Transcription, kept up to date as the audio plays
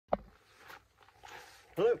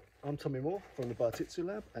Hello, I'm Tommy Moore from the Bartitsu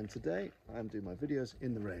Lab, and today I'm doing my videos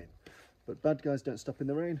in the rain. But bad guys don't stop in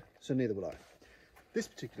the rain, so neither will I. This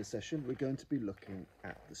particular session we're going to be looking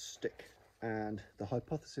at the stick, and the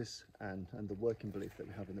hypothesis and the working belief that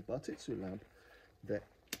we have in the Bartitsu Lab that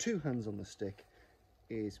two hands on the stick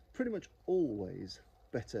is pretty much always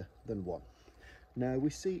better than one. Now we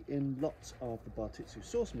see in lots of the Bartitsu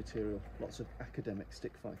source material lots of academic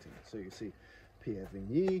stick fighting. So you see Pierre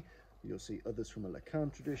Vigny, you'll see others from a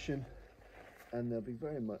Lacan tradition, and they'll be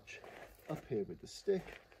very much up here with the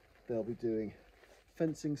stick. They'll be doing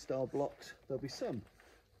fencing style blocks. There'll be some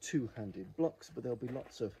two-handed blocks, but there'll be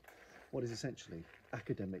lots of what is essentially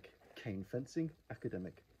academic cane fencing,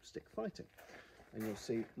 academic stick fighting. And you'll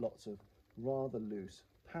see lots of rather loose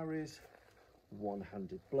parries,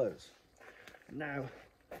 one-handed blows. Now,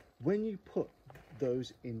 when you put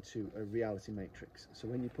those into a reality matrix, so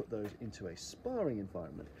when you put those into a sparring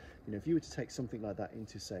environment, you know, if you were to take something like that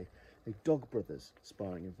into, say, a Dog Brothers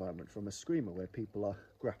sparring environment from a screamer where people are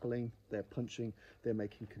grappling, they're punching, they're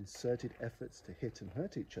making concerted efforts to hit and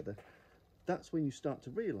hurt each other, that's when you start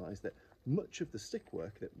to realize that much of the stick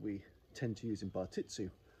work that we tend to use in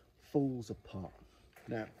Bartitsu falls apart.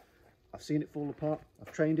 Now, I've seen it fall apart,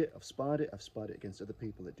 I've trained it, I've sparred it against other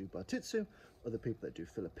people that do Bartitsu, other people that do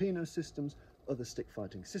Filipino systems, other stick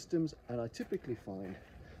fighting systems, and I typically find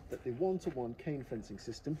that the one-to-one cane fencing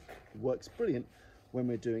system works brilliant when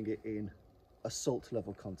we're doing it in assault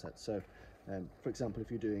level contact. So, for example,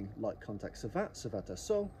 if you're doing light contact savate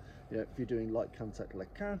assault, you know, if you're doing light contact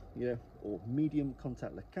Lacan, you know, or medium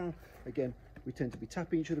contact Lacan, again, we tend to be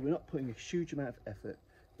tapping each other. We're not putting a huge amount of effort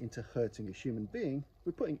into hurting a human being,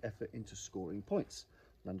 we're putting effort into scoring points.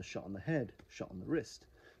 Land a shot on the head, shot on the wrist,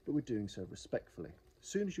 but we're doing so respectfully. As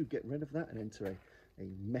soon as you get rid of that and enter a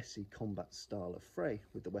messy combat style of fray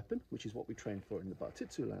with the weapon, which is what we train for in the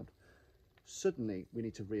Bartitsu Lab, suddenly we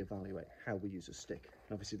need to reevaluate how we use a stick.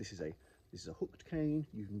 And obviously this is a hooked cane.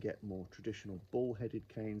 You can get more traditional ball-headed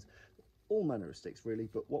canes, all manner of sticks really,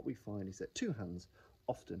 but what we find is that two hands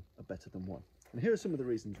often are better than one. And here are some of the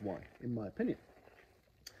reasons why, in my opinion.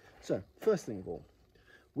 So, first thing of all,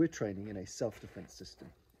 we're training in a self-defense system.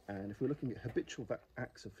 And if we're looking at habitual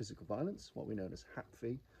acts of physical violence, what we know as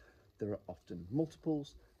HAPV, there are often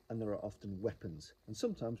multiples and there are often weapons. And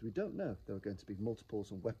sometimes we don't know there are going to be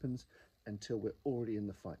multiples and weapons until we're already in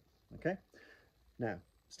the fight, okay? Now,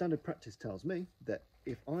 standard practice tells me that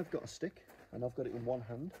if I've got a stick and I've got it in one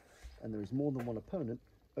hand and there is more than one opponent,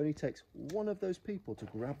 it only takes one of those people to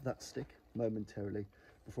grab that stick momentarily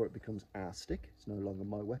before it becomes our stick. It's no longer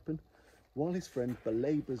my weapon, while his friend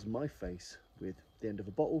belabours my face with the end of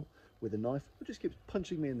a bottle, with a knife, or just keeps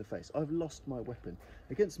punching me in the face. I've lost my weapon.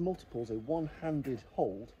 Against multiples, a one-handed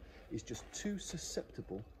hold is just too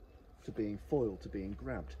susceptible to being foiled, to being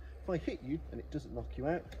grabbed. If I hit you and it doesn't knock you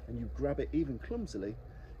out, and you grab it even clumsily,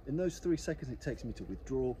 in those 3 seconds it takes me to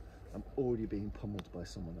withdraw, I'm already being pummeled by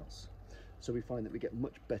someone else. So we find that we get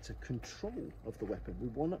much better control of the weapon. We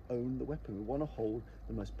want to own the weapon. We want to hold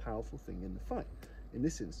the most powerful thing in the fight. In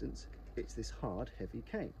this instance, it's this hard, heavy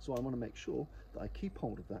cane. So I want to make sure that I keep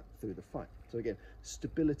hold of that through the fight. So again,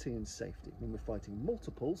 stability and safety. When we're fighting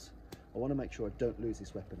multiples, I want to make sure I don't lose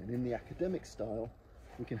this weapon. And in the academic style,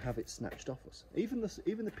 we can have it snatched off us. Even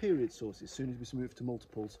the period sources, as soon as we move to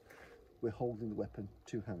multiples, we're holding the weapon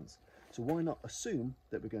two hands. So why not assume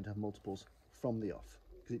that we're going to have multiples from the off?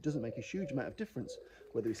 Because it doesn't make a huge amount of difference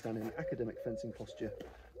whether we stand in an academic fencing posture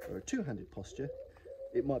or a two-handed posture.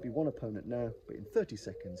 It might be one opponent now, but in 30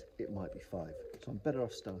 seconds it might be 5. So I'm better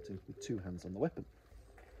off starting with two hands on the weapon.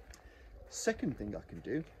 Second thing I can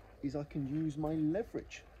do is I can use my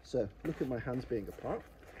leverage. So look at my hands being apart.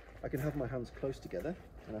 I can have my hands close together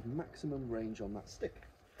and have maximum range on that stick.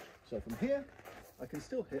 So from here I can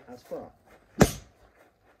still hit as far.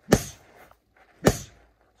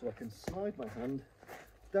 So I can slide my hand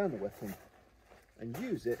down the weapon and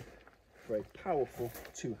use it for a powerful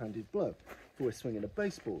two-handed blow. If we're swinging a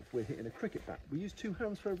baseball, if we're hitting a cricket bat, we use two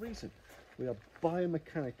hands for a reason. We are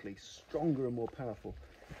biomechanically stronger and more powerful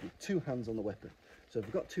with two hands on the weapon. So if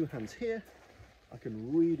I've got two hands here, I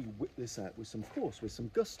can really whip this out with some force, with some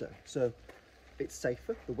gusto. So it's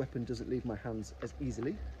safer, the weapon doesn't leave my hands as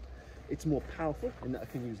easily. It's more powerful in that I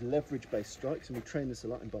can use leverage-based strikes, and we train this a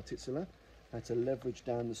lot in Bartitsu Lab, how to leverage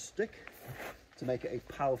down the stick to make it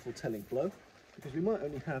a powerful telling blow, because we might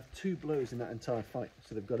only have 2 blows in that entire fight,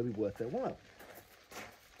 so they've got to be worth their while.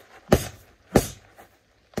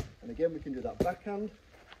 And again, we can do that backhand,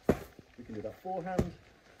 we can do that forehand,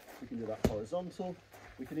 we can do that horizontal,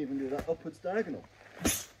 we can even do that upwards diagonal.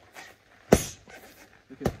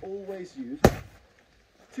 We can always use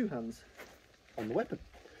two hands on the weapon.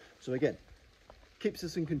 So again, Keeps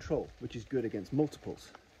us in control, which is good against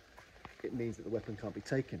multiples. It means that the weapon can't be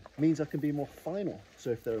taken. It means I can be more final.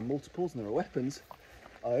 So if there are multiples and there are weapons,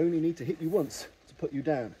 I only need to hit you once to put you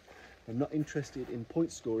down. I'm not interested in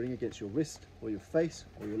point scoring against your wrist or your face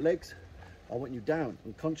or your legs. I want you down,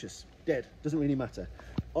 unconscious, dead, doesn't really matter.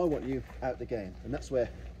 I want you out the game. And that's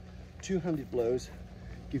where two-handed blows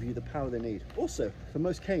give you the power they need. Also, for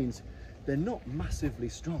most canes, they're not massively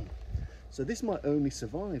strong. So this might only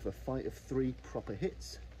survive a fight of 3 proper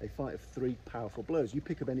hits, a fight of 3 powerful blows. You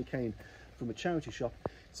pick up any cane from a charity shop,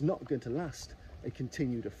 it's not going to last a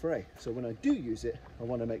continued affray. So when I do use it, I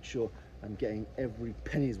want to make sure I'm getting every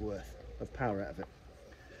penny's worth of power out of it.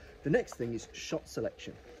 The next thing is shot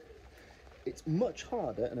selection. It's much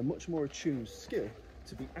harder and a much more attuned skill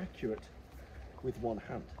to be accurate with one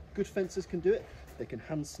hand. Good fencers can do it. They can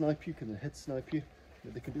hand snipe you, can head snipe you.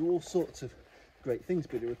 They can do all sorts of great things,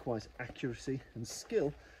 but it requires accuracy and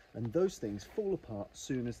skill, and those things fall apart as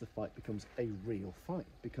soon as the fight becomes a real fight,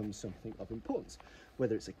 becomes something of importance.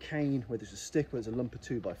 Whether it's a cane, whether it's a stick, whether it's a lump of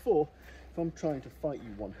 2x4, if I'm trying to fight you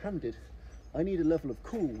one-handed, I need a level of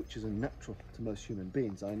cool which is unnatural to most human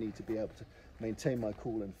beings. I need to be able to maintain my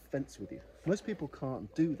cool and fence with you. Most people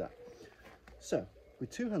can't do that. So with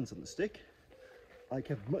 2 hands on the stick, I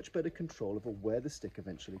have much better control over where the stick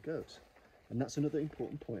eventually goes. And that's another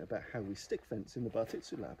important point about how we stick fence in the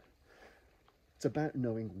Bartitsu Lab. It's about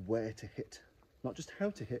knowing where to hit, not just how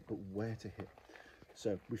to hit, but where to hit.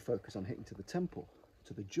 So we focus on hitting to the temple,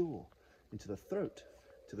 to the jaw, into the throat,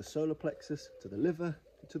 to the solar plexus, to the liver,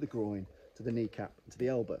 to the groin, to the kneecap, to the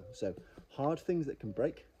elbow. So hard things that can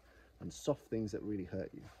break and soft things that really hurt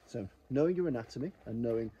you. So knowing your anatomy and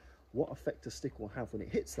knowing what effect a stick will have when it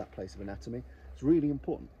hits that place of anatomy is really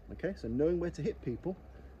important. Okay, so knowing where to hit people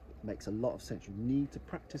makes a lot of sense. You need to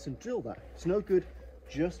practice and drill that. It's no good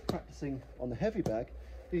just practicing on the heavy bag.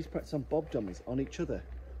 You need to practice on bob dummies, on each other.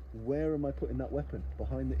 Where am I putting that weapon?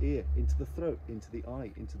 Behind the ear, into the throat, into the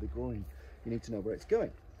eye, into the groin. You need to know where it's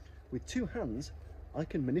going. With 2 hands, I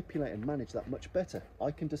can manipulate and manage that much better.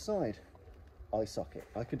 I can decide eye socket,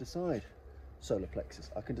 I can decide solar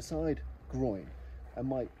plexus, I can decide groin, and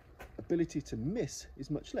my ability to miss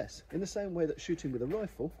is much less. In the same way that shooting with a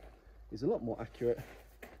rifle is a lot more accurate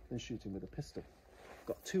than shooting with a pistol. I've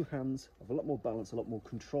got 2 hands, I have a lot more balance, a lot more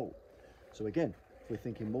control. So again, if we're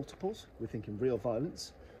thinking multiples, we're thinking real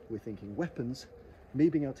violence, we're thinking weapons, me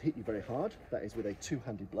being able to hit you very hard, that is with a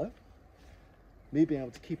 2-handed blow, me being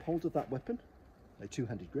able to keep hold of that weapon, a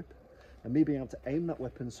 2-handed grip, and me being able to aim that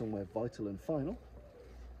weapon somewhere vital and final,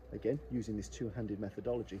 again, using this 2-handed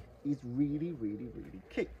methodology, is really, really, really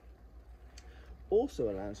key. Also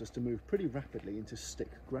allows us to move pretty rapidly into stick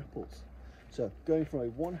grapples. So going from a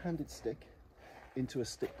 1-handed stick into a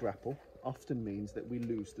stick grapple often means that we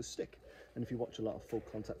lose the stick. And if you watch a lot of full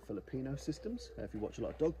contact Filipino systems, if you watch a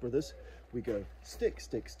lot of Dog Brothers, we go stick,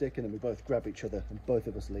 stick, stick, and then we both grab each other and both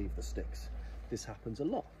of us leave the sticks. This happens a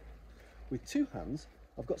lot. With 2 hands,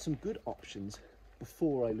 I've got some good options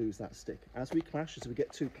before I lose that stick. As we clash, as we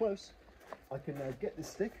get too close, I can now get this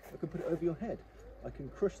stick, I can put it over your head, I can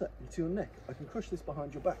crush that into your neck, I can crush this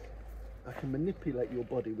behind your back, I can manipulate your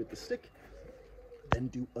body with the stick, then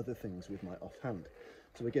do other things with my offhand.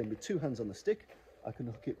 So again, with 2 hands on the stick, I can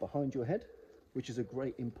hook it behind your head, which is a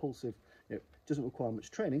great impulsive, doesn't require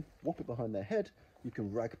much training. Whop it behind their head, you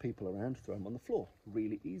can rag people around, throw them on the floor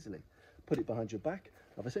really easily. Put it behind your back,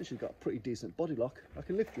 I've essentially got a pretty decent body lock, I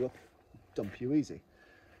can lift you up, dump you easy.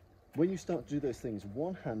 When you start to do those things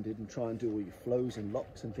one-handed and try and do all your flows and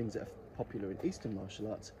locks and things that are popular in Eastern martial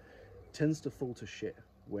arts, it tends to fall to shit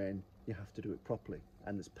when you have to do it properly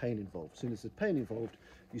and there's pain involved. As soon as there's pain involved,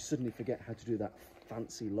 you suddenly forget how to do that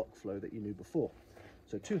fancy lock flow that you knew before.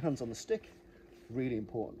 So 2 hands on the stick, really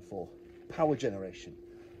important for power generation,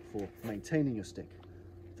 for maintaining your stick,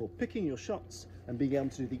 for picking your shots and being able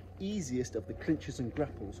to do the easiest of the clinches and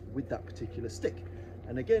grapples with that particular stick.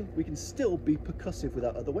 And again, we can still be percussive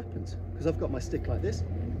without other weapons. Because I've got my stick like this,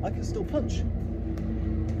 I can still punch.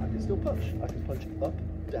 I can still punch. I can punch up,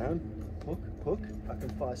 down, hook, hook. I can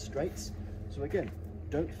fire straights. So again,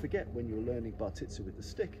 don't forget when you're learning Bartitsu with the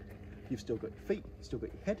stick, you've still got your feet, you've still got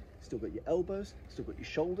your head, you've still got your elbows, you've still got your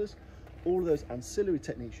shoulders. All of those ancillary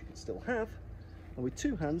techniques you can still have. And with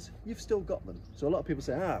 2 hands, you've still got them. So a lot of people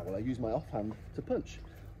say, well, I use my offhand to punch.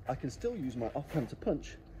 I can still use my offhand to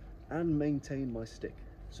punch and maintain my stick.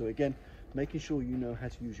 So again, making sure you know how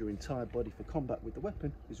to use your entire body for combat with the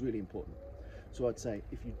weapon is really important. So I'd say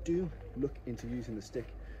if you do look into using the stick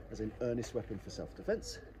as an earnest weapon for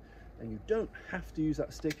self-defense, and you don't have to use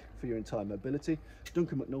that stick for your entire mobility,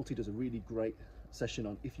 Duncan McNulty does a really great session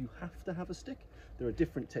on if you have to have a stick, there are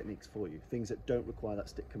different techniques for you, things that don't require that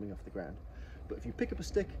stick coming off the ground. But if you pick up a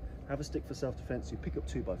stick, have a stick for self-defense, you pick up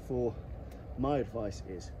 2x4, my advice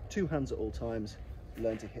is 2 hands at all times.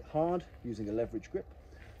 Learn to hit hard using a leverage grip.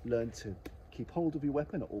 Learn to keep hold of your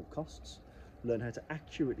weapon at all costs. Learn how to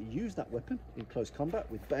accurately use that weapon in close combat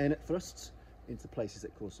with bayonet thrusts into places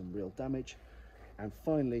that cause some real damage. And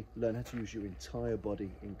finally, learn how to use your entire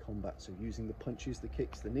body in combat. So using the punches, the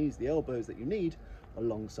kicks, the knees, the elbows that you need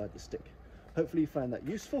alongside the stick. Hopefully you found that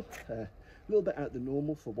useful. A little bit out the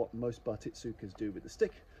normal for what most Bartitsukas do with the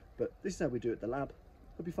stick, but this is how we do it at the lab.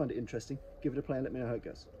 Hope you find it interesting. Give it a play and let me know how it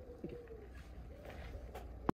goes.